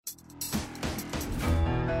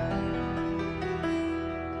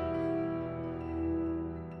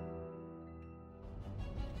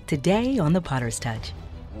today on The Potter's Touch.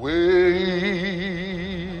 Way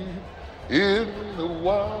in the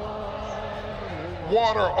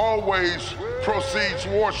water always precedes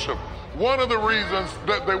worship. One of the reasons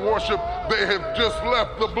that they worship, they have just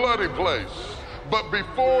left the bloody place. But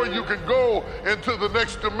before you can go into the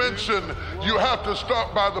next dimension, you have to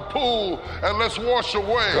stop by the pool and let's wash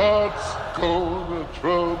away. God's gonna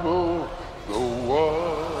trouble the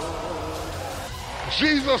water.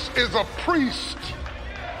 Jesus is a priest.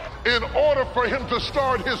 In order for him to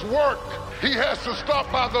start his work, he has to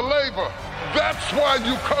stop by the laver. That's why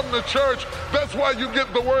you come to church. That's why you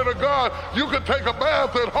get the word of God. You can take a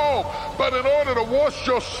bath at home, but in order to wash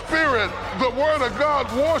your spirit, the word of God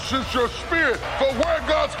washes your spirit. For where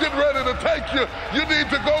God's getting ready to take you, you need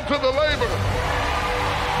to go to the laver.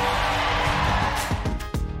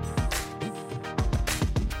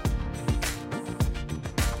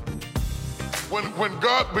 When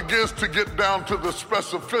God begins to get down to the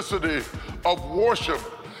specificity of worship,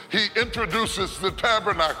 he introduces the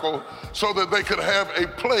tabernacle so that they could have a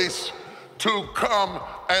place to come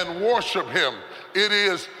and worship him. It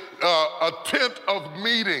is a tent of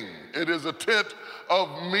meeting. It is a tent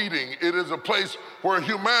of meeting. It is a place where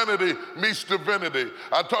humanity meets divinity.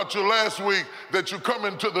 I taught you last week that you come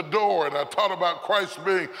into the door, and I taught about Christ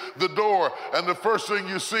being the door, and the first thing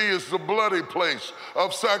you see is the bloody place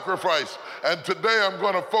of sacrifice. And today I'm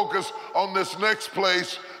going to focus on this next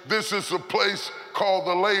place. This is a place called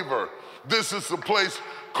the laver. This is the place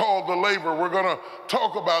called the laver. We're going to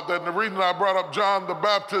talk about that. And the reason I brought up John the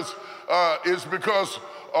Baptist is because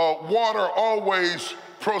water always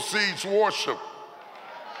precedes worship.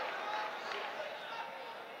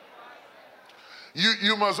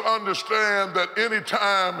 You must understand that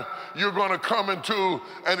anytime you're going to come into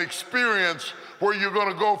an experience where you're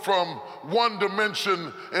going to go from one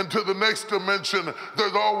dimension into the next dimension,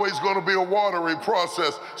 there's always going to be a watery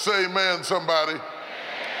process. Say amen, somebody.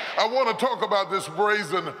 I want to talk about this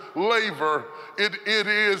brazen laver. It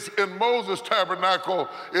is in Moses' tabernacle.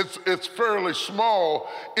 It's fairly small.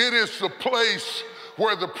 It is the place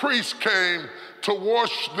where the priests came to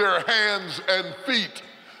wash their hands and feet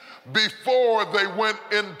before they went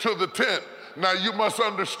into the tent. Now you must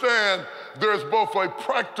understand there's both a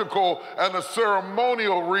practical and a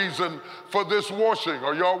ceremonial reason for this washing.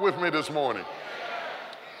 Are y'all with me this morning?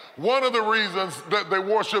 One of the reasons that they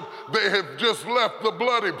worship, they have just left the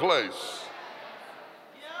bloody place.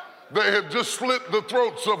 They have just slit the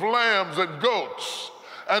throats of lambs and goats.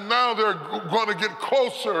 And now they're going to get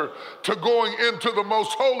closer to going into the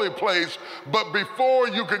most holy place. But before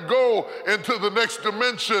you can go into the next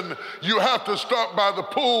dimension, you have to stop by the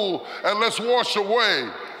pool and let's wash away.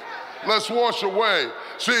 Let's wash away.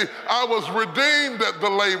 See, I was redeemed at the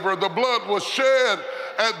laver. The blood was shed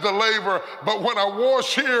at the laver. But when I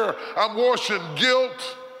wash here, I'm washing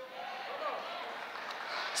guilt.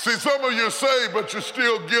 See, some of you are saved, but you're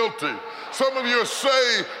still guilty. Some of you are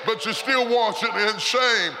saved, but you're still washing in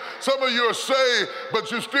shame. Some of you are saved, but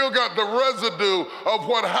you still got the residue of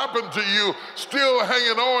what happened to you still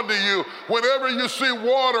hanging on to you. Whenever you see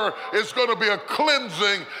water, it's going to be a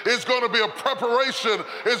cleansing. It's going to be a preparation.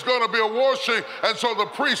 It's going to be a washing. And so the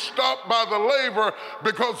priest stopped by the laver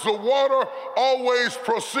because the water always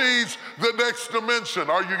precedes the next dimension.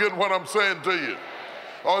 Are you getting what I'm saying to you?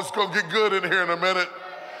 Oh, it's going to get good in here in a minute.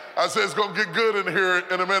 I said it's going to get good in here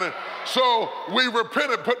in a minute. So we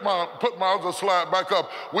repented. Put my other slide back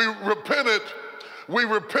up. We repented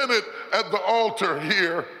at the altar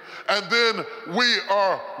here, and then we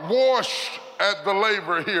are washed at the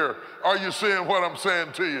laver here. Are you seeing what I'm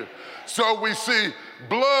saying to you? So we see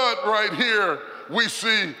blood right here. We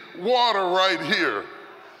see water right here.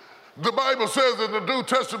 The Bible says in the New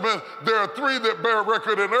Testament, there are three that bear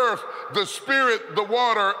record in earth: the Spirit, the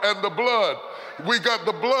water, and the blood. We got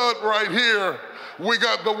the blood right here. We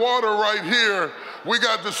got the water right here. We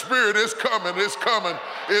got the Spirit. It's coming, it's coming,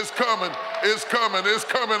 it's coming, it's coming, it's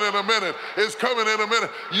coming in a minute. It's coming in a minute.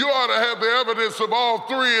 You ought to have the evidence of all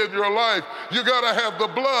three in your life. You got to have the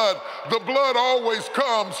blood. The blood always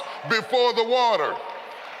comes before the water.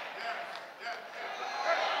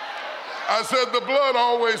 I said the blood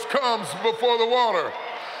always comes before the water.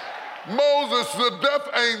 Moses, the death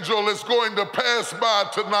angel, is going to pass by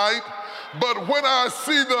tonight. But when I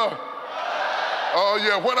see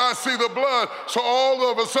when I see the blood, so all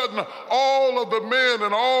of a sudden, all of the men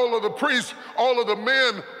and all of the priests, all of the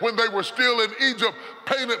men, when they were still in Egypt,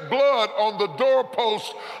 painted blood on the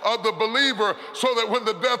doorpost of the believer so that when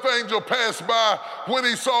the death angel passed by, when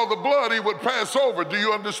he saw the blood, he would pass over. Do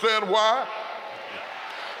you understand why?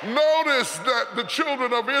 Notice that the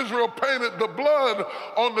children of Israel painted the blood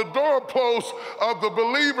on the doorpost of the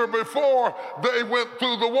believer before they went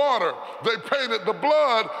through the water. They painted the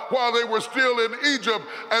blood while they were still in Egypt,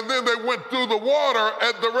 and then they went through the water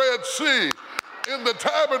at the Red Sea. In the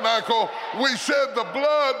tabernacle, we shed the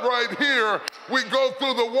blood right here. We go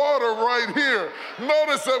through the water right here.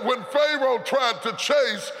 Notice that when Pharaoh tried to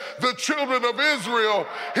chase the children of Israel,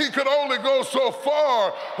 he could only go so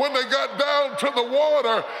far. When they got down to the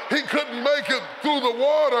water, he couldn't make it through the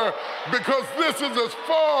water because this is as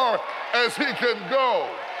far as he can go.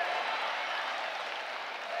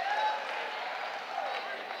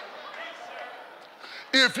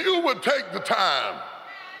 If you would take the time,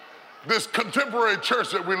 this contemporary church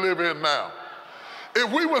that we live in now,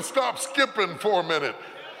 if we would stop skipping for a minute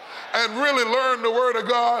and really learn the Word of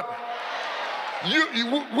God,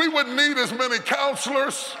 we wouldn't need as many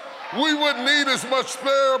counselors. We wouldn't need as much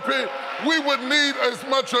therapy. We wouldn't need as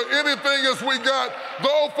much of anything as we got. The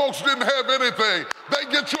old folks didn't have anything.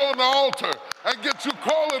 They get you on the altar and get you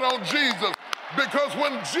calling on Jesus. Because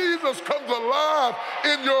when Jesus comes alive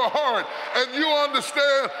in your heart and you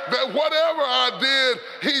understand that whatever I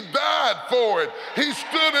did, he died for it. He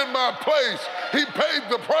stood in my place. He paid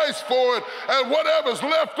the price for it. And whatever's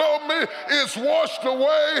left on me is washed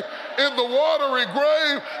away in the watery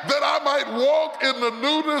grave that I might walk in the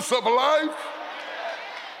newness of life.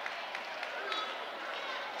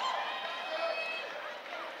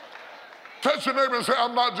 Touch your neighbor and say,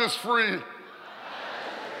 I'm not just free.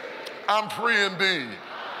 I'm free indeed.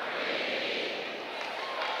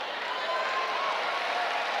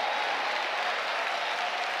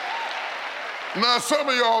 Now, some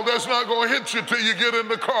of y'all, that's not going to hit you till you get in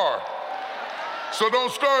the car. So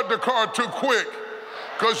don't start the car too quick,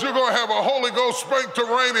 because you're going to have a Holy Ghost spanked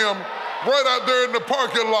uranium right out there in the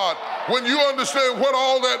parking lot. When you understand what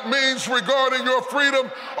all that means regarding your freedom,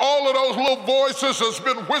 all of those little voices that's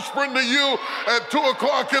been whispering to you at 2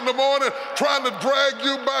 o'clock in the morning, trying to drag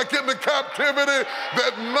you back into captivity,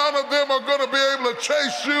 that none of them are going to be able to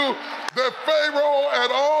chase you, that Pharaoh and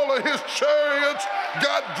all of his chariots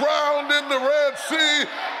got drowned in the Red Sea,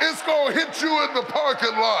 it's going to hit you in the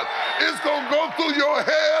parking lot. It's going to go through your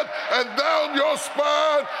head and down your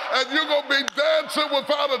spine, and you're going to be dancing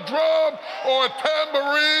without a drum or a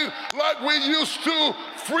tambourine like we used to,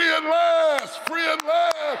 free at last, free at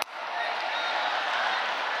last.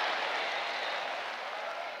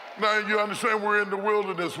 Now, you understand we're in the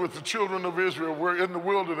wilderness with the children of Israel. We're in the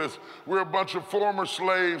wilderness. We're a bunch of former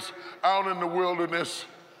slaves out in the wilderness,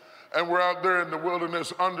 and we're out there in the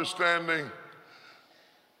wilderness understanding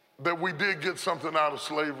that we did get something out of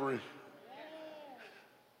slavery.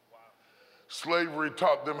 Slavery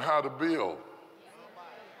taught them how to build.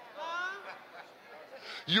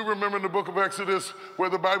 You remember in the book of Exodus where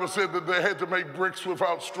the Bible said that they had to make bricks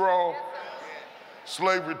without straw?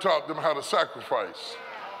 Slavery taught them how to sacrifice.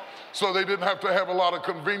 So they didn't have to have a lot of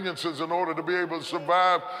conveniences in order to be able to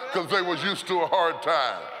survive, because they was used to a hard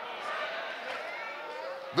time.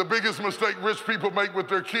 The biggest mistake rich people make with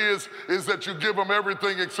their kids is that you give them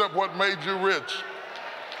everything except what made you rich.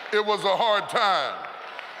 It was a hard time.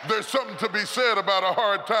 There's something to be said about a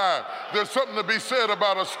hard time. There's something to be said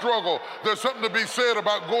about a struggle. There's something to be said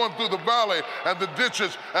about going through the valley and the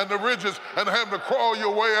ditches and the ridges and having to crawl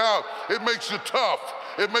your way out. It makes you tough.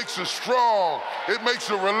 It makes you strong. It makes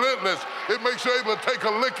you relentless. It makes you able to take a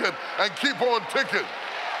licking and keep on ticking.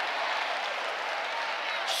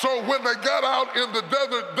 So when they got out in the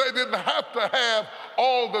desert, they didn't have to have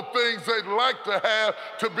all the things they'd like to have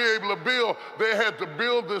to be able to build. They had to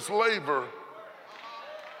build this laver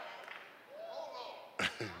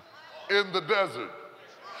in the desert.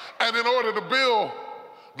 And in order to build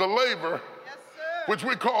the laver, which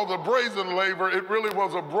we call the brazen laver, it really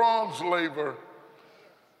was a bronze laver.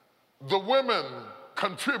 The women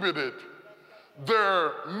contributed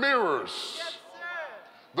their mirrors.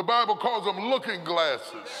 The Bible calls them looking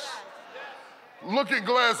glasses. Looking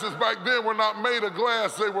glasses back then were not made of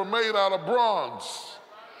glass, they were made out of bronze.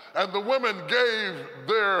 And the women gave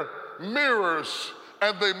their mirrors,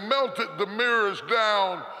 and they melted the mirrors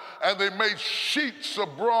down, and they made sheets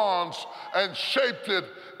of bronze and shaped it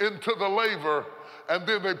into the laver, and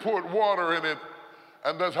then they poured water in it,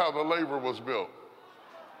 and that's how the laver was built.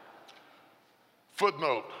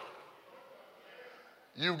 Footnote: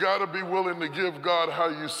 you've got to be willing to give God how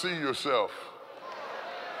you see yourself.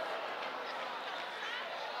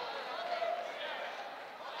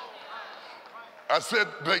 I said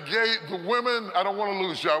they gave the women, I don't want to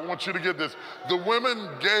lose you, I want you to get this. The women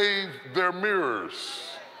gave their mirrors.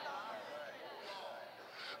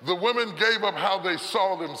 The women gave up how they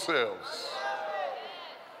saw themselves.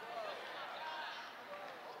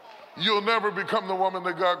 You'll never become the woman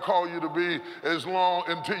that God called you to be as long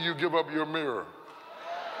until you give up your mirror.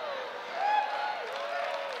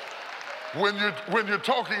 When you're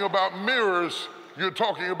talking about mirrors, you're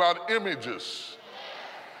talking about images.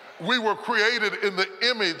 We were created in the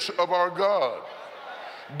image of our God.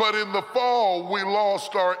 But in the fall, we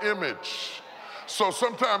lost our image. So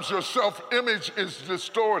sometimes your self-image is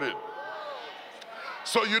distorted.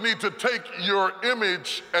 So you need to take your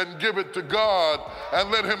image and give it to God and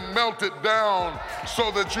let him melt it down so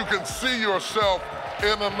that you can see yourself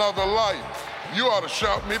in another light. You ought to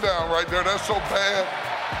shout me down right there. That's so bad.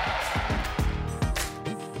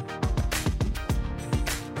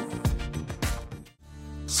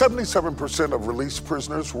 77% of released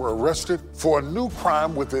prisoners were arrested for a new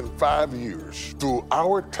crime within 5 years. Through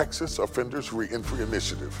our Texas Offenders Reentry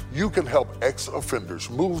Initiative, you can help ex-offenders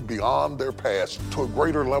move beyond their past to a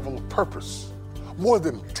greater level of purpose. More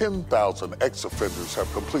than 10,000 ex-offenders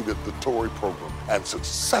have completed the TORI program and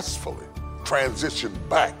successfully transitioned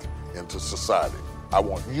back into society. I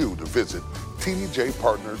want you to visit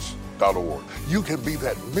tdjpartners.org. You can be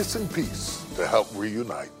that missing piece to help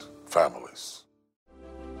reunite families.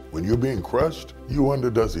 When you're being crushed, you wonder,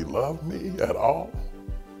 does he love me at all?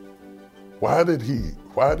 Why did he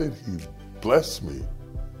bless me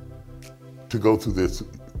to go through this?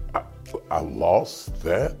 I lost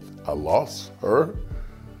that. I lost her.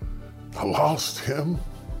 I lost him.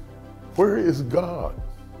 Where is God?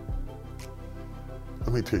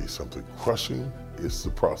 Let me tell you something. Crushing is the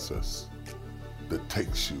process that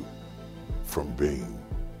takes you from being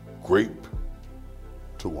grape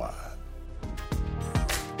to wine.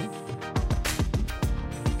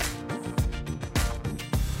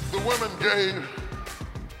 The women gave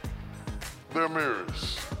their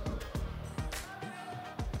mirrors.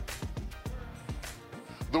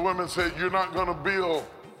 The women said, you're not going to build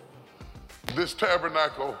this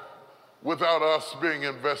tabernacle without us being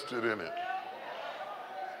invested in it.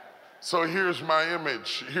 So here's my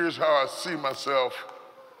image. Here's how I see myself.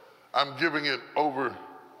 I'm giving it over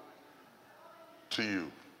to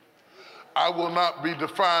you. I will not be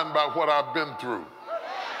defined by what I've been through.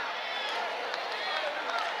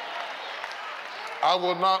 I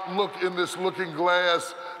will not look in this looking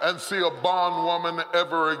glass and see a bondwoman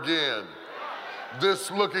ever again.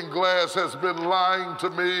 This looking glass has been lying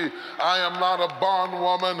to me. I am not a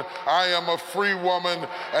bondwoman. I am a free woman.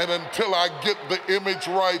 And until I get the image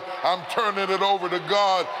right, I'm turning it over to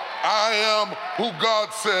God. I am who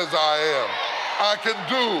God says I am. I can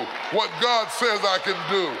do what God says I can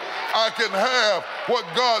do. I can have what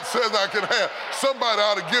God says I can have. Somebody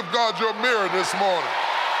ought to give God your mirror this morning.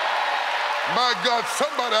 My God,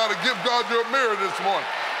 somebody ought to give God your mirror this morning.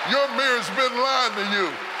 Your mirror's been lying to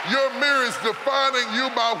you. Your mirror is defining you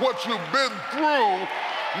by what you've been through,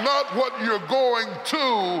 not what you're going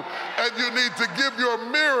to. And you need to give your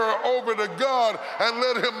mirror over to God and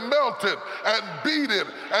let him melt it and beat it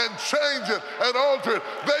and change it and alter it.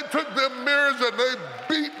 They took them mirrors and they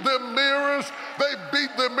beat them mirrors. They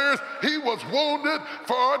beat them mirrors. He was wounded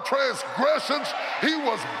for our transgressions. He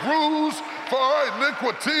was bruised for our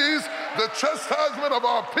iniquities. The chastisement of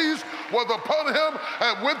our peace was upon him,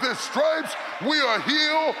 and with his stripes we are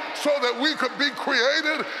healed, so that we could be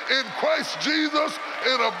created in Christ Jesus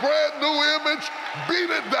in a brand new image.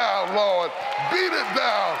 Beat it down, Lord. Beat it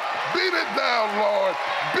down. Beat it down, Lord.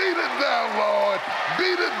 Beat it down, Lord.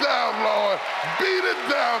 Beat it down, Lord. Beat it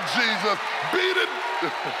down, Jesus. Beat it.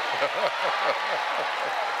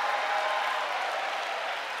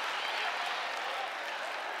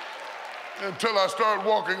 Until I start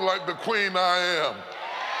walking like the queen I am.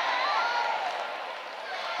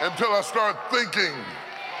 Until I start thinking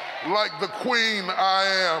like the queen I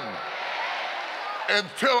am.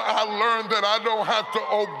 Until I learn that I don't have to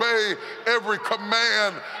obey every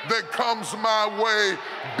command that comes my way.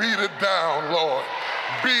 Beat it down, Lord.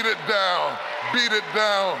 Beat it down. Beat it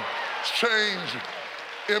down. Change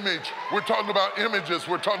image. We're talking about images.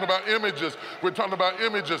 We're talking about images. We're talking about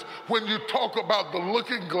images. When you talk about the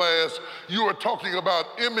looking glass, you are talking about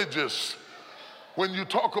images. When you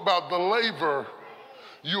talk about the laver,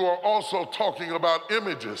 you are also talking about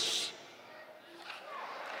images.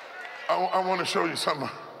 I want to show you something.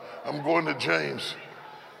 I'm going to James.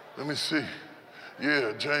 Let me see.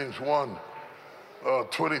 Yeah, James 1,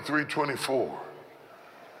 23, 24.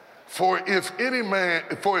 For if any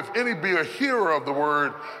be a hearer of the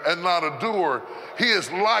word and not a doer, he is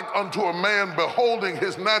like unto a man beholding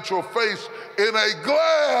his natural face in a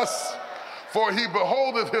glass. For he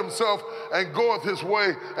beholdeth himself and goeth his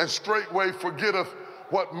way, and straightway forgetteth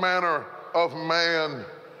what manner of man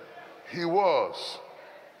he was.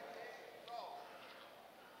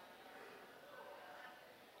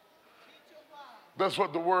 That's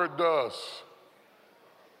what the word does.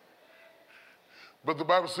 But the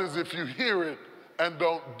Bible says if you hear it and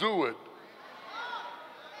don't do it,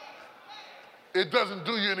 it doesn't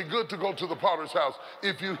do you any good to go to the potter's house.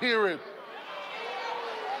 If you hear it,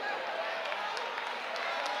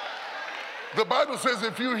 the Bible says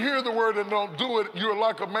if you hear the word and don't do it, you're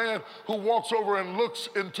like a man who walks over and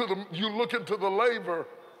you look into the laver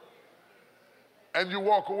and you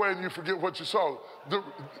walk away and you forget what you saw.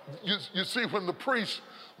 You see, when the priest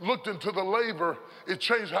looked into the laver, it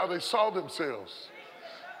changed how they saw themselves.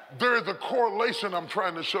 There is a correlation I'm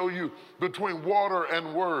trying to show you between water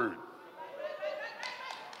and word.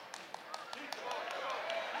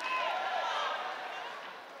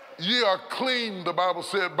 Ye are clean, the Bible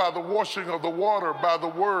said, by the washing of the water, by the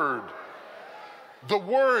word. The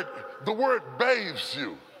word bathes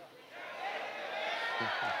you.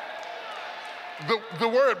 The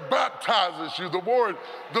word baptizes you. The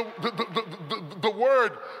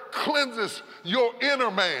word cleanses your inner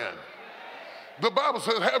man. The Bible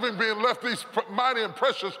says, having been left these mighty and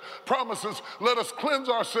precious promises, let us cleanse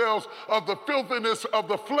ourselves of the filthiness of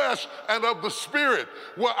the flesh and of the spirit.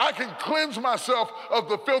 Well, I can cleanse myself of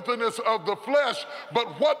the filthiness of the flesh,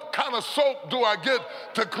 but what kind of soap do I get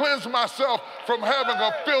to cleanse myself from having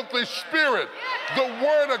a filthy spirit? The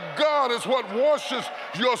word of God is what washes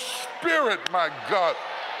your spirit, my God.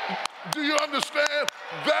 Do you understand?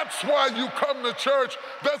 That's why you come to church.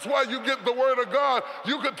 That's why you get the word of God.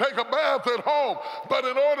 You can take a bath at home, but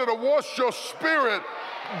in order to wash your spirit,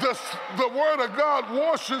 the word of God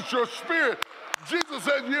washes your spirit. Jesus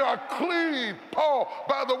said, ye are clean, Paul,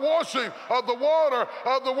 by the washing of the water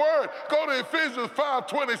of the word. Go to Ephesians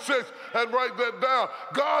 5:26 and write that down.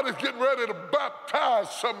 God is getting ready to baptize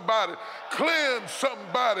somebody, cleanse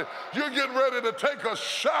somebody. You're getting ready to take a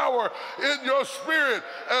shower in your spirit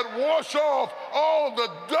and wash off all the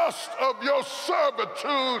dust of your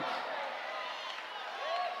servitude,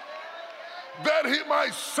 that he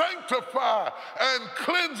might sanctify and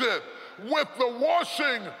cleanse it with the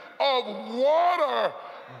washing of water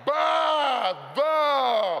by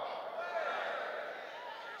the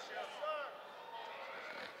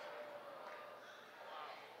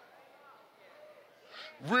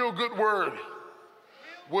real good word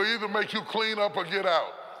will either make you clean up or get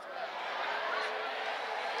out.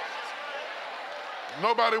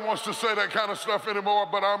 Nobody wants to say that kind of stuff anymore,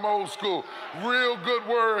 but I'm old school. Real good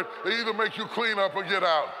word, it either make you clean up or get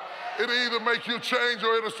out. It'll either make you change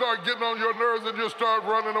or it'll start getting on your nerves and you'll start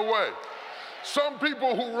running away. Some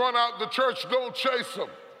people who run out the church don't chase them.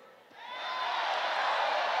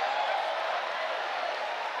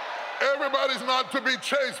 Everybody's not to be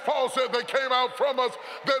chased. Paul said they came out from us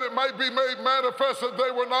that it might be made manifest that they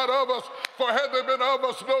were not of us. For had they been of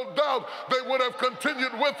us, no doubt they would have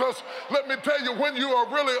continued with us. Let me tell you, when you are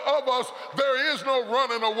really of us, there is no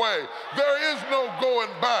running away. There is no going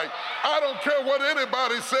back. I don't care what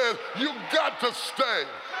anybody says. You got to stay.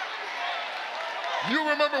 You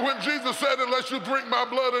remember when Jesus said, unless you drink my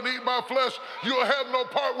blood and eat my flesh, you'll have no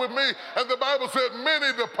part with me. And the Bible said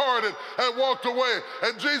many departed and walked away.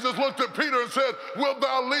 And Jesus looked at Peter and said, wilt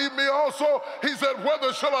thou leave me also? He said,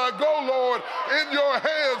 whither shall I go, Lord? In your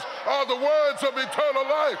hands are the words of eternal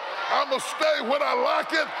life. I'm going to stay when I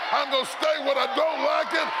like it. I'm going to stay when I don't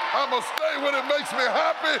like it. I'm going to stay when it makes me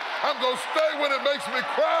happy. I'm going to stay when it makes me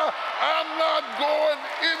cry. I'm not going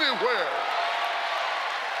anywhere.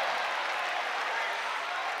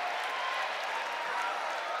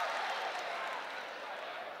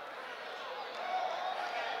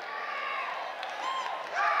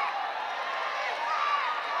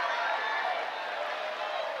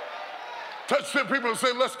 Touch 10 people and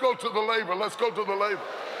say, let's go to the labor. Let's go to the labor.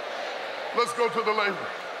 Let's go to the labor.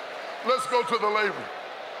 Let's go to the labor.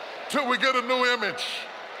 Till we get a new image.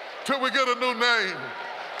 Till we get a new name.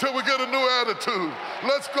 Till we get a new attitude.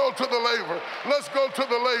 Let's go to the labor. Let's go to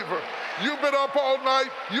the labor. You've been up all night.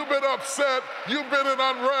 You've been upset. You've been in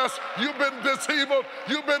unrest. You've been deceived.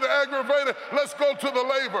 You've been aggravated. Let's go to the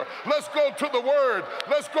labor. Let's go to the word.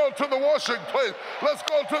 Let's go to the washing place. Let's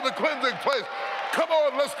go to the cleansing place. Come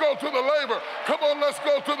on, let's go to the labor. Come on, let's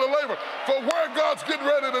go to the labor. For where God's getting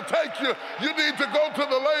ready to take you, you need to go to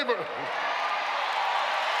the labor.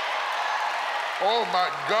 Oh my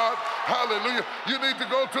God, hallelujah. You need to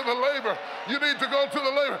go to the labor. You need to go to the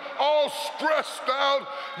labor. All stressed out.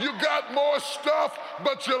 You got more stuff,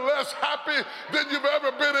 but you're less happy than you've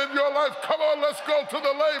ever been in your life. Come on, let's go to the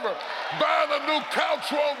labor. Buying a new couch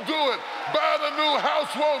won't do it. Buying a new house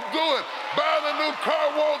won't do it. Buying a new car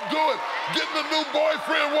won't do it. Getting a new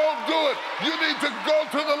boyfriend won't do it. You need to go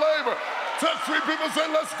to the labor. Touch 3 people and say,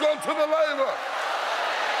 let's go to the labor.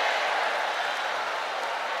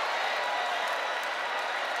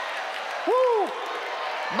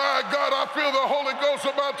 My God, I feel the Holy Ghost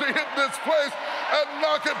about to hit this place and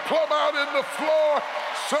knock it plumb out in the floor.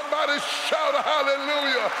 Somebody shout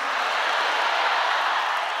hallelujah.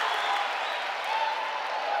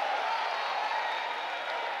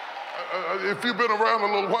 If you've been around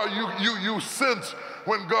a little while, you sense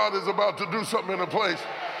when God is about to do something in a place.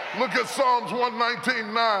 Look at Psalms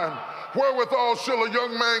 119:9. Wherewithal shall a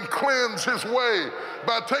young man cleanse his way?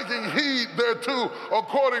 By taking heed thereto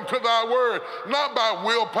according to thy word. Not by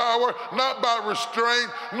willpower, not by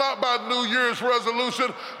restraint, not by New Year's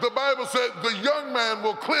resolution. The Bible said the young man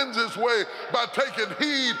will cleanse his way by taking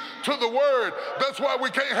heed to the word. That's why we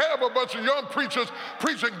can't have a bunch of young preachers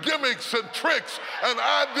preaching gimmicks and tricks and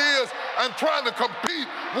ideas and trying to compete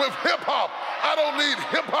with hip hop. I don't need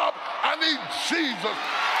hip hop, I need Jesus.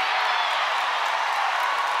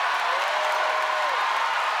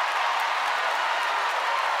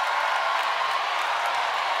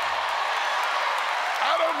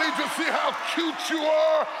 To see how cute you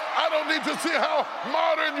are. I don't need to see how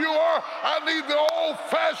modern you are. I need the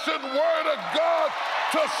old-fashioned word of God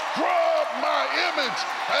to scrub my image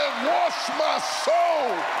and wash my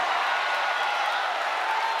soul.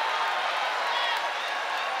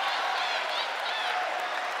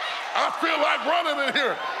 I feel like running in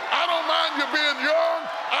here. I don't mind you being young.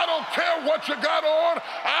 I don't care what you got on.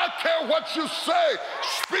 I care what you say.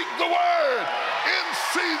 Speak the word in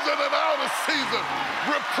season and out of season.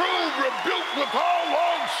 Reprove, rebuke with all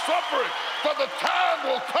long suffering. For the time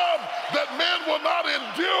will come that men will not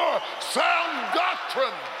endure sound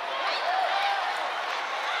doctrine.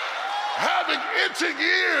 Having itching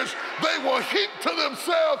ears, they will heap to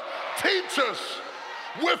themselves teachers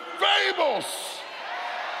with fables.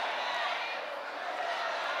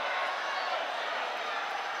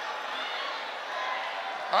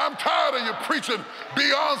 I'm tired of you preaching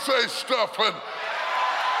Beyonce stuff, and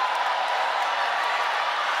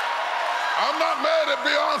I'm not mad at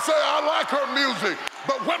Beyonce. I like her music.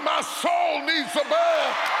 But when my soul needs a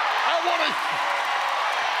bath, I want to...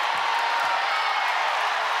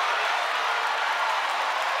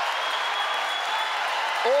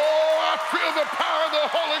 Oh, I feel the power of the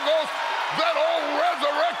Holy Ghost. That old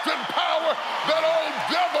resurrecting power, that old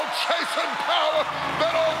devil chasing power,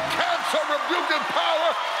 that old cancer rebuking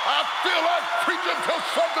power. I feel like preaching till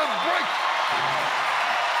something breaks.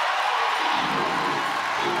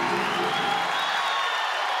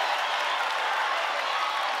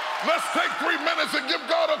 Let's take 3 minutes and give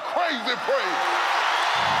God a crazy praise.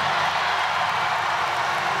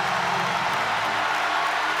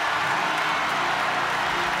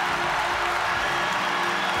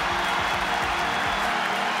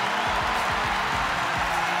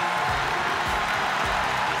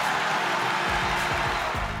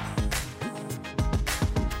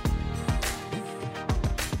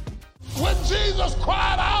 Jesus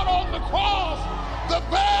cried out on the cross, the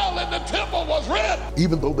veil in the temple was rent.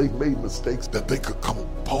 Even though they made mistakes, that they could come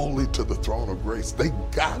boldly to the throne of grace. They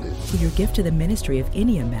got it. For your gift to the ministry of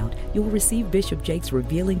any amount, you will receive Bishop Jake's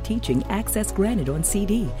revealing teaching access granted on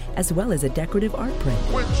CD, as well as a decorative art print.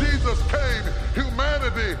 When Jesus came,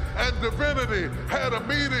 humanity and divinity had a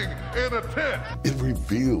meeting in a tent. It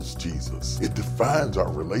reveals Jesus. It defines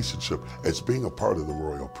our relationship as being a part of the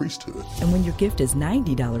royal priesthood. And when your gift is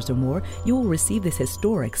 $90 or more, you will receive this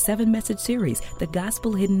historic 7-message series, The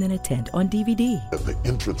Gospel Hidden in a Tent, on DVD. At the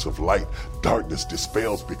entrance of light, darkness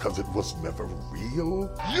dispels because it was never real.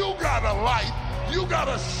 You got a light. You got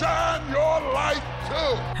to shine your light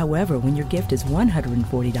too. However, when your gift is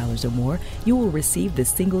 $140 or more, you will receive the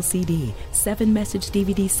single CD, 7-message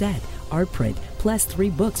DVD set, art print, plus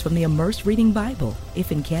 3 books from the Immersed Reading Bible.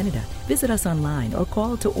 If in Canada, visit us online or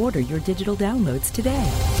call to order your digital downloads today.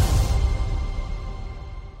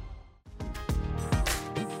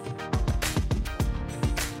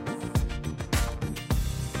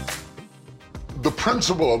 The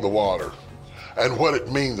principle of the water and what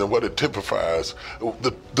it means and what it typifies,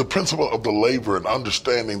 the principle of the laver and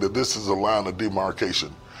understanding that this is a line of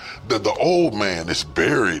demarcation, that the old man is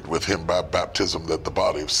buried with him by baptism, that the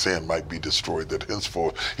body of sin might be destroyed, that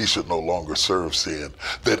henceforth he should no longer serve sin,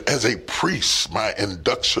 that as a priest, my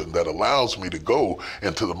induction that allows me to go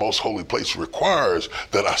into the most holy place requires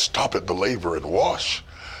that I stop at the laver and wash.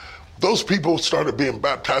 Those people started being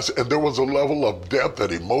baptized, and there was a level of depth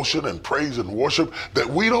and emotion and praise and worship that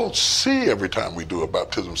we don't see every time we do a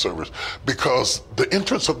baptism service, because the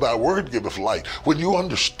entrance of thy word giveth light. When you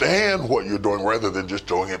understand what you're doing rather than just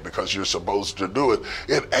doing it because you're supposed to do it,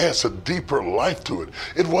 it adds a deeper life to it.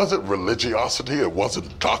 It wasn't religiosity, it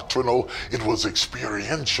wasn't doctrinal, it was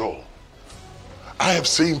experiential. I have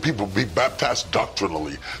seen people be baptized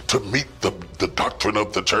doctrinally to meet the doctrine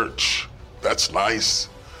of the church. That's nice.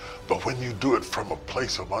 But when you do it from a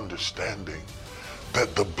place of understanding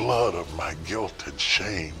that the blood of my guilt and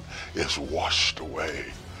shame is washed away,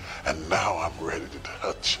 and now I'm ready to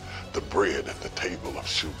touch the bread at the table of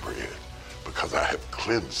shewbread because I have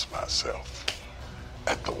cleansed myself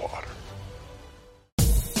at the water.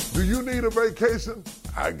 Do you need a vacation?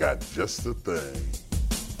 I got just the thing.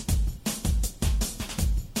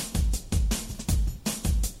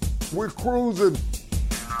 We're cruising.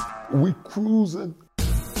 We cruising.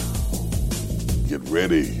 Get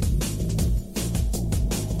ready.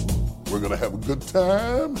 We're gonna have a good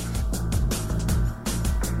time,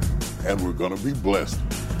 and we're gonna be blessed.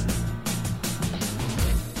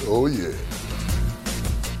 Oh yeah.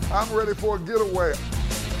 I'm ready for a getaway.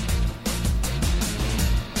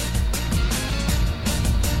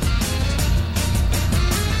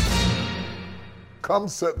 Come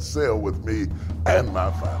set sail with me and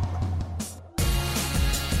my family.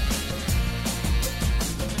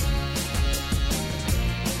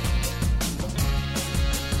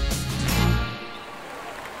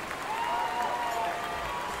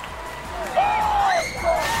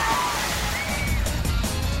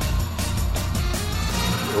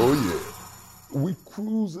 Oh yeah, we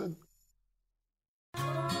cruising.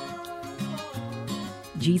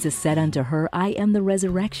 Jesus said unto her, I am the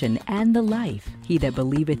resurrection and the life. He that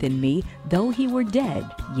believeth in me, though he were dead,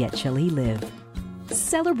 yet shall he live.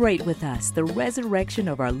 Celebrate with us the resurrection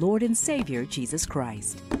of our Lord and Savior, Jesus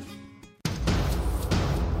Christ.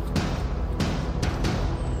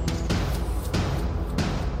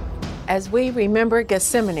 As we remember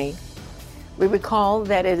Gethsemane, we recall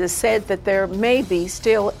that it is said that there may be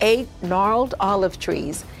still 8 gnarled olive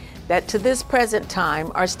trees that to this present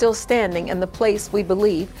time are still standing in the place we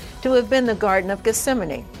believe to have been the Garden of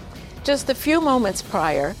Gethsemane. Just a few moments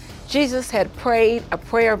prior, Jesus had prayed a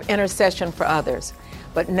prayer of intercession for others,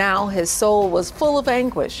 but now his soul was full of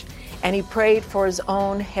anguish, and he prayed for his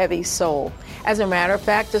own heavy soul. As a matter of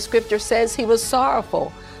fact, the scripture says he was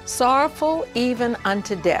sorrowful, sorrowful even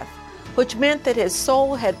unto death, which meant that his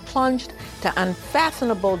soul had plunged to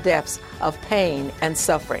unfathomable depths of pain and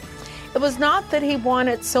suffering. It was not that he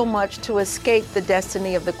wanted so much to escape the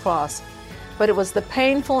destiny of the cross, but it was the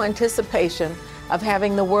painful anticipation of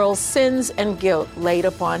having the world's sins and guilt laid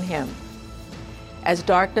upon him. As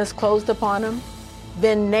darkness closed upon him,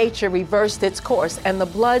 then nature reversed its course, and the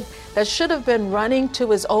blood that should have been running to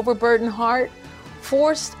his overburdened heart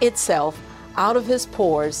forced itself out of his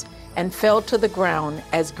pores and fell to the ground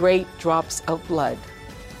as great drops of blood.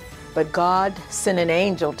 But God sent an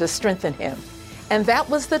angel to strengthen him, and that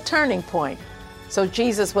was the turning point. So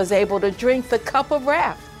Jesus was able to drink the cup of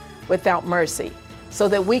wrath without mercy, so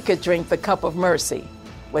that we could drink the cup of mercy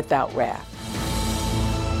without wrath.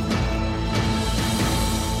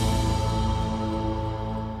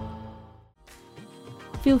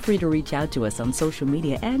 Feel free to reach out to us on social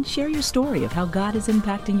media and share your story of how God is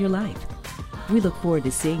impacting your life. We look forward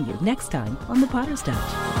to seeing you next time on The Potter's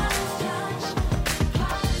Touch.